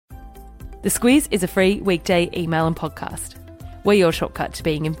The Squiz is a free weekday email and podcast. We're your shortcut to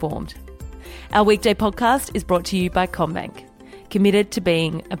being informed. Our weekday podcast is brought to you by CommBank, committed to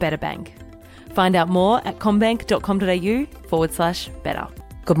being a better bank. Find out more at commbank.com.au/better.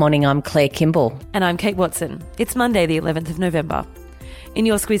 Good morning, I'm Claire Kimball. And I'm Kate Watson. It's Monday, the 11th of November. In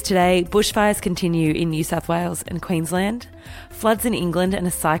your Squiz today, bushfires continue in New South Wales and Queensland, floods in England and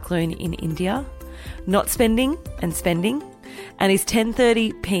a cyclone in India, not spending and spending, and is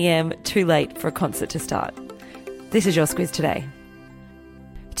 10:30 p.m. too late for a concert to start? This is your Squiz today.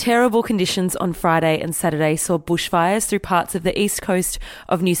 Terrible conditions on Friday and Saturday saw bushfires through parts of the east coast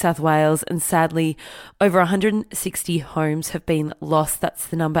of New South Wales, and sadly, over 160 homes have been lost. That's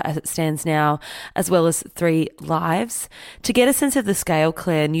the number as it stands now, as well as 3 lives. To get a sense of the scale,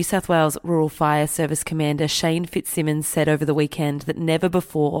 Claire, New South Wales Rural Fire Service Commander Shane Fitzsimmons said over the weekend that never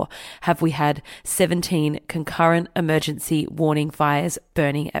before have we had 17 concurrent emergency warning fires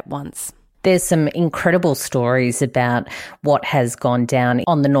burning at once. There's some incredible stories about what has gone down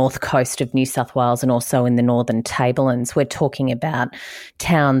on the north coast of New South Wales and also in the northern Tablelands. We're talking about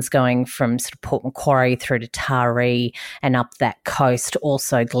towns going from sort of Port Macquarie through to Taree and up that coast,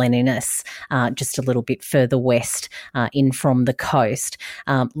 also Glen Innes, just a little bit further west in from the coast.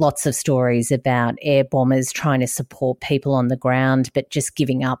 Lots of stories about air bombers trying to support people on the ground but just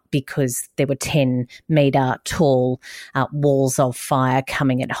giving up because there were 10-metre tall walls of fire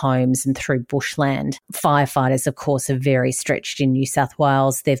coming at homes and through bushland. Firefighters, of course, are very stretched in New South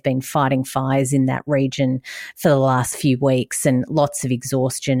Wales. They've been fighting fires in that region for the last few weeks, and lots of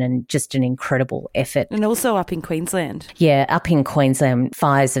exhaustion and just an incredible effort. And also up in Queensland. Yeah, up in Queensland,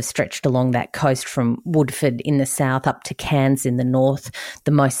 fires have stretched along that coast from Woodford in the south up to Cairns in the north.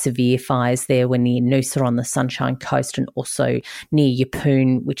 The most severe fires there were near Noosa on the Sunshine Coast and also near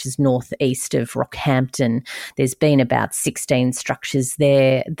Yeppoon, which is northeast of Rockhampton. There's been about 16 structures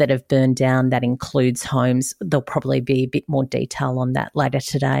there that have burned down. That includes homes. There'll probably be a bit more detail on that later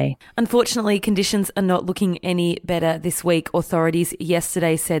today. Unfortunately, conditions are not looking any better this week. Authorities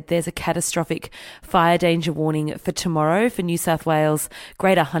yesterday said there's a catastrophic fire danger warning for tomorrow for New South Wales,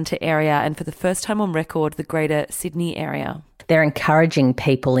 Greater Hunter area, and for the first time on record, the Greater Sydney area. They're encouraging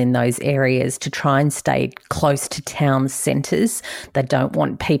people in those areas to try and stay close to town centres. They don't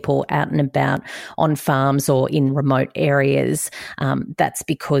want people out and about on farms or in remote areas. That's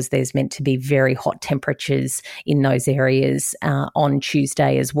because there's meant to be very hot temperatures in those areas on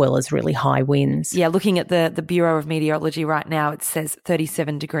Tuesday, as well as really high winds. Yeah, looking at the Bureau of Meteorology right now, it says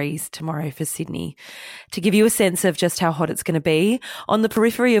 37 degrees tomorrow for Sydney. To give you a sense of just how hot it's going to be, on the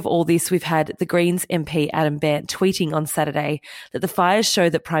periphery of all this, we've had the Greens MP Adam Bandt tweeting on Saturday that the fires show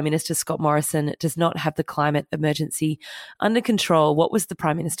that Prime Minister Scott Morrison does not have the climate emergency under control. What was the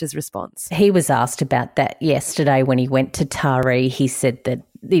Prime Minister's response? He was asked about that yesterday when he went to Taree. He said that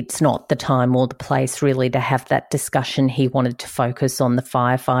it's not the time or the place really to have that discussion. He wanted to focus on the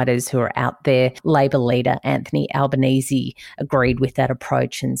firefighters who are out there. Labor leader Anthony Albanese agreed with that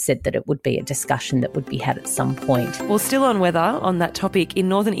approach and said that it would be a discussion that would be had at some point. Well, still on weather, on that topic, in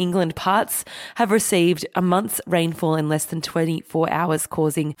northern England, parts have received a month's rainfall in less than 24 hours,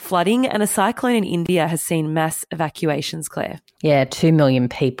 causing flooding, and a cyclone in India has seen mass evacuations, Claire. Yeah, 2 million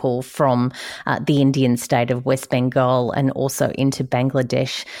people from the Indian state of West Bengal and also into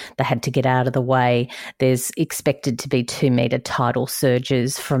Bangladesh. They had to get out of the way. There's expected to be 2-metre tidal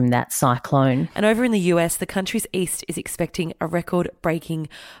surges from that cyclone. And over in the US, the country's east is expecting a record-breaking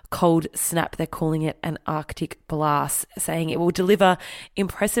cold snap. They're calling it an Arctic blast, saying it will deliver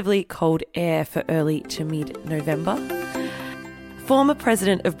impressively cold air for early to mid-November. Former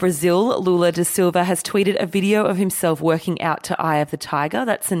President of Brazil, Lula da Silva, has tweeted a video of himself working out to Eye of the Tiger.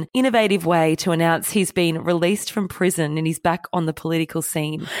 That's an innovative way to announce he's been released from prison and he's back on the political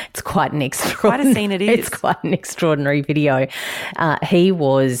scene. It's quite an extraordinary... Quite a scene it is. It's quite an extraordinary video. He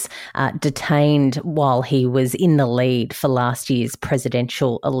was detained while he was in the lead for last year's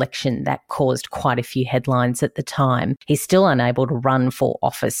presidential election. That caused quite a few headlines at the time. He's still unable to run for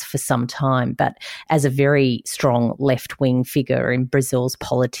office for some time, but as a very strong left-wing figure in Brazil's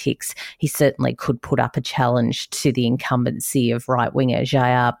politics, he certainly could put up a challenge to the incumbency of right-winger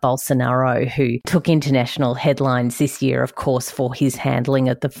Jair Bolsonaro, who took international headlines this year, of course, for his handling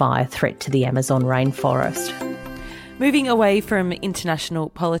of the fire threat to the Amazon rainforest. Moving away from international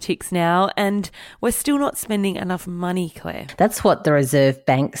politics now, and we're still not spending enough money, Claire. That's what the Reserve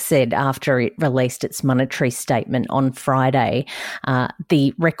Bank said after it released its monetary statement on Friday.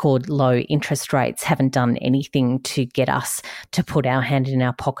 The record low interest rates haven't done anything to get us to put our hand in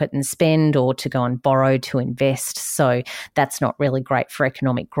our pocket and spend, or to go and borrow to invest. So that's not really great for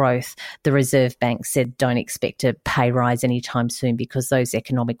economic growth. The Reserve Bank said don't expect a pay rise anytime soon because those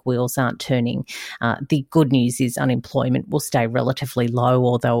economic wheels aren't turning. The good news is unemployment will stay relatively low,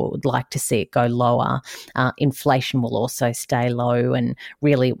 although it would like to see it go lower. Inflation will also stay low, and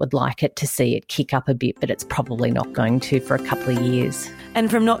really it would like it to see it kick up a bit, but it's probably not going to for a couple of years. And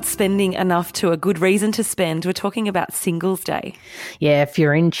from not spending enough to a good reason to spend, we're talking about Singles Day. Yeah, if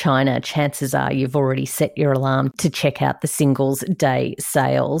you're in China, chances are you've already set your alarm to check out the Singles Day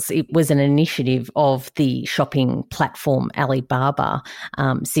sales. It was an initiative of the shopping platform Alibaba.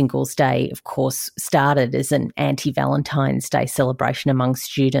 Singles Day, of course, started as an anti-Valentine's Day celebration among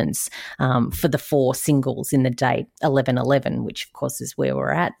students for the 4 singles in the date 11/11, which of course is where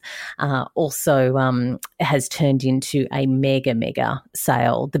we're at. Also has turned into a mega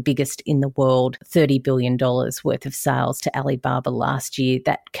sale, the biggest in the world, $30 billion worth of sales to Alibaba last year.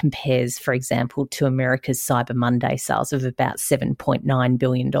 That compares, for example, to America's Cyber Monday sales of about $7.9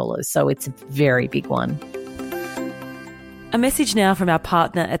 billion. So it's a very big one. A message now from our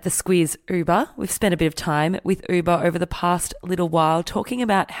partner at the Squiz, Uber. We've spent a bit of time with Uber over the past little while talking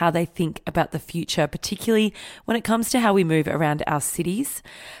about how they think about the future, particularly when it comes to how we move around our cities.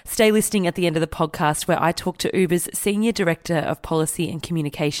 Stay listening at the end of the podcast where I talk to Uber's Senior Director of Policy and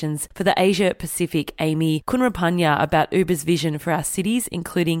Communications for the Asia Pacific, Amy Kunrapanya, about Uber's vision for our cities,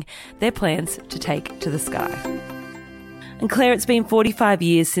 including their plans to take to the sky. And Claire, it's been 45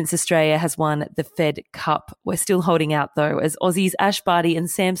 years since Australia has won the Fed Cup. We're still holding out though, as Aussies Ash Barty and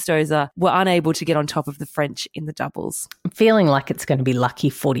Sam Stosur were unable to get on top of the French in the doubles. I'm feeling like it's going to be lucky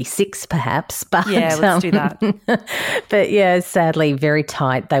 46 perhaps. But, yeah, let's do that. But yeah, sadly, very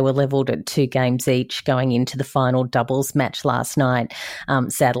tight. They were levelled at 2 games each going into the final doubles match last night.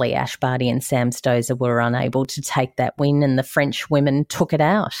 Sadly, Ash Barty and Sam Stosur were unable to take that win, and the French women took it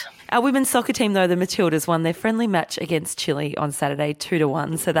out. Our women's soccer team, though, the Matildas, won their friendly match against Chile on Saturday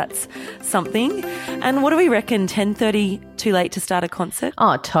 2-1, so that's something. And what do we reckon, 10:30 too late to start a concert?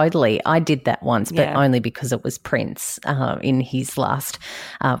 Oh, totally. I did that once, but only because it was Prince in his last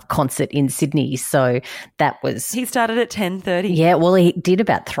concert in Sydney. So that was... He started at 10:30? Yeah, well, he did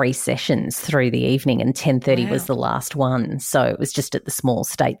about 3 sessions through the evening, and 10:30 was the last one. So it was just at the small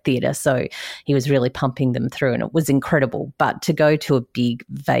State Theatre. So he was really pumping them through, and it was incredible. But to go to a big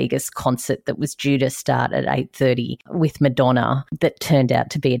Vegas concert that was due to start at 8:30 with Madonna that turned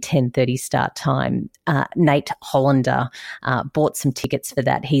out to be a 10:30 start time. Nate Hollander bought some tickets for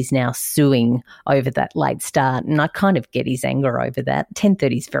that. He's now suing over that late start, and I kind of get his anger over that.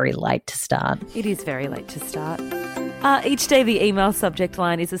 10:30 is very late to start. It is very late to start. Each day the email subject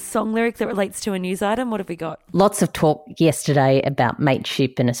line is a song lyric that relates to a news item. What have we got? Lots of talk yesterday about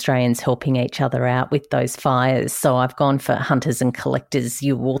mateship and Australians helping each other out with those fires. So I've gone for hunters and collectors.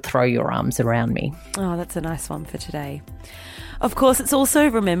 You will throw your arms around me. Oh, that's a nice one for today. Of course, it's also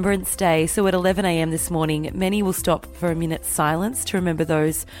Remembrance Day, so at 11 a.m. this morning, many will stop for a minute's silence to remember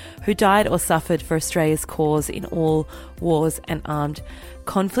those who died or suffered for Australia's cause in all wars and armed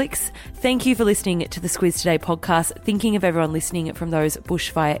conflicts. Thank you for listening to the Squiz Today podcast. Thinking of everyone listening from those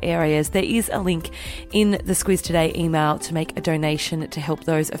bushfire areas, there is a link in the Squiz Today email to make a donation to help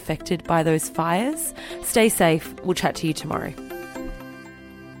those affected by those fires. Stay safe. We'll chat to you tomorrow.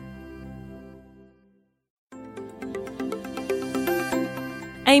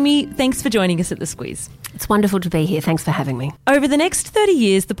 Amy, thanks for joining us at The Squiz. It's wonderful to be here. Thanks for having me. Over the next 30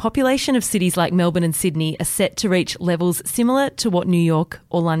 years, the population of cities like Melbourne and Sydney are set to reach levels similar to what New York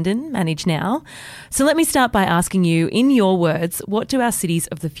or London manage now. So let me start by asking you, in your words, what do our cities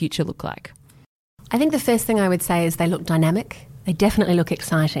of the future look like? I think the first thing I would say is they look dynamic, they definitely look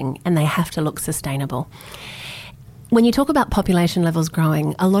exciting, and they have to look sustainable. When you talk about population levels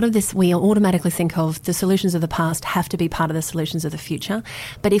growing, a lot of this we automatically think of the solutions of the past have to be part of the solutions of the future.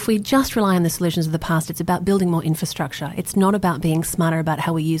 But if we just rely on the solutions of the past, it's about building more infrastructure. It's not about being smarter about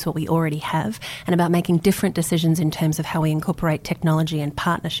how we use what we already have and about making different decisions in terms of how we incorporate technology and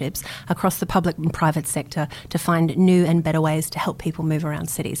partnerships across the public and private sector to find new and better ways to help people move around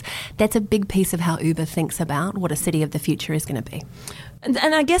cities. That's a big piece of how Uber thinks about what a city of the future is going to be. And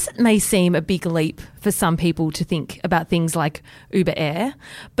I guess it may seem a big leap for some people to think about things like Uber Air,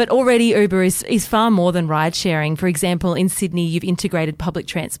 but already Uber is far more than ride sharing. For example, in Sydney, you've integrated public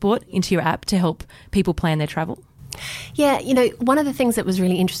transport into your app to help people plan their travel. Yeah, one of the things that was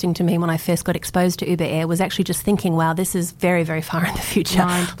really interesting to me when I first got exposed to Uber Air was actually just thinking, wow, this is very, very far in the future.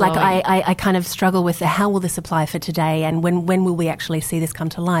 Like I kind of struggle with how will this apply for today and when will we actually see this come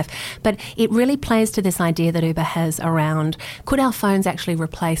to life? But it really plays to this idea that Uber has around, could our phones actually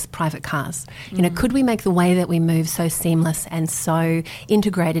replace private cars? Could we make the way that we move so seamless and so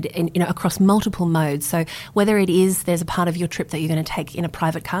integrated across multiple modes? So whether it is there's a part of your trip that you're going to take in a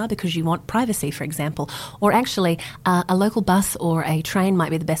private car because you want privacy, for example, or actually a local bus or a train might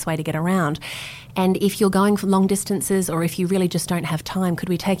be the best way to get around. And if you're going for long distances or if you really just don't have time, could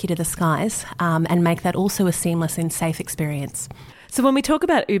we take you to the skies and make that also a seamless and safe experience? So when we talk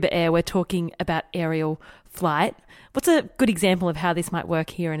about Uber Air, we're talking about aerial flight. What's a good example of how this might work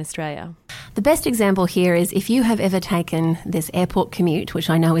here in Australia? The best example here is if you have ever taken this airport commute, which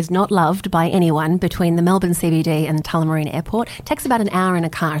I know is not loved by anyone, between the Melbourne CBD and Tullamarine Airport. It takes about an hour in a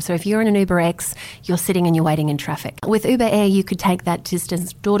car. So if you're in an Uber X, you're sitting and you're waiting in traffic. With Uber Air, you could take that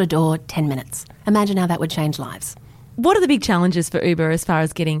distance door to door, 10 minutes. Imagine how that would change lives. What are the big challenges for Uber as far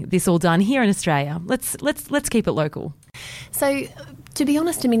as getting this all done here in Australia? Let's keep it local. So, to be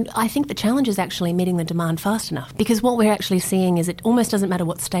honest, I think the challenge is actually meeting the demand fast enough, because what we're actually seeing is it almost doesn't matter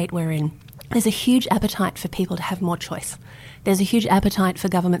what state we're in. There's a huge appetite for people to have more choice. There's a huge appetite for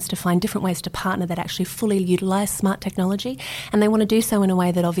governments to find different ways to partner that actually fully utilise smart technology, and they want to do so in a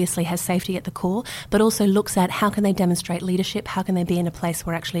way that obviously has safety at the core, but also looks at how can they demonstrate leadership, how can they be in a place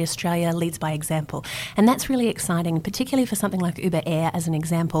where actually Australia leads by example. And that's really exciting, particularly for something like Uber Air as an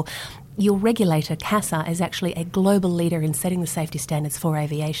example. Your regulator, CASA, is actually a global leader in setting the safety standards for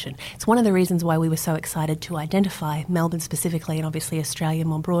aviation. It's one of the reasons why we were so excited to identify Melbourne specifically, and obviously Australia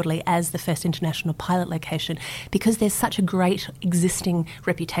more broadly, as the first international pilot location, because there's such a great existing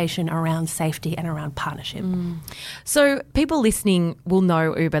reputation around safety and around partnership. So people listening will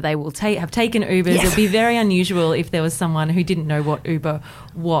know Uber. They will have taken Ubers. Yes. It would be very unusual if there was someone who didn't know what Uber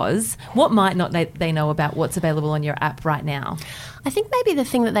was. What might not they know about what's available on your app right now? I think maybe the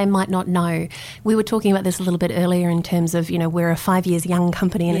thing that they might not know, we were talking about this a little bit earlier in terms of, we're a 5 years young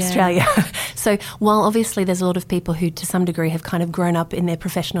company in Australia. So while obviously there's a lot of people who to some degree have kind of grown up in their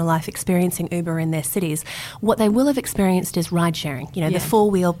professional life experiencing Uber in their cities, what they will have experienced is ride sharing, the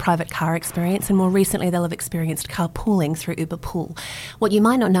four-wheel private car experience, and more recently they'll have experienced carpooling through Uber Pool. What you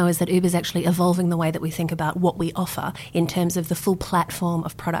might not know is that Uber's actually evolving the way that we think about what we offer in terms of the full platform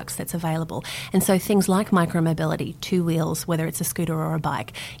of products that's available. And so things like micromobility, two wheels, whether it's a scooter or a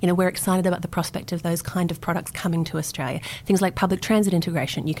bike, we're excited about the prospect of those kind of products coming to Australia. Things like public transit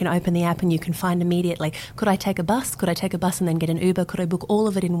integration. You can open the app and you can find immediately, could I take a bus? Could I take a bus and then get an Uber? Could I book all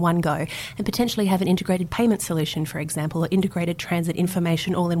of it in one go? And potentially have an integrated payment solution, for example, or integrated transit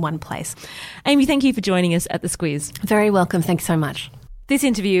information all in one place. Amy, thank you for joining us at The Squiz. Very welcome. Thanks so much. This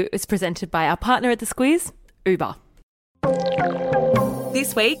interview is presented by our partner at The Squiz, Uber.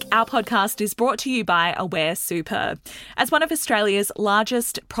 This week, our podcast is brought to you by Aware Super. As one of Australia's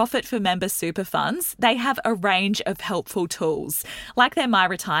largest profit-for-member super funds, they have a range of helpful tools, like their My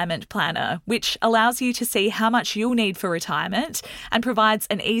Retirement Planner, which allows you to see how much you'll need for retirement and provides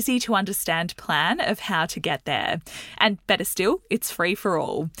an easy-to-understand plan of how to get there. And better still, it's free for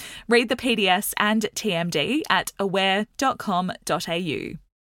all. Read the PDS and TMD at aware.com.au.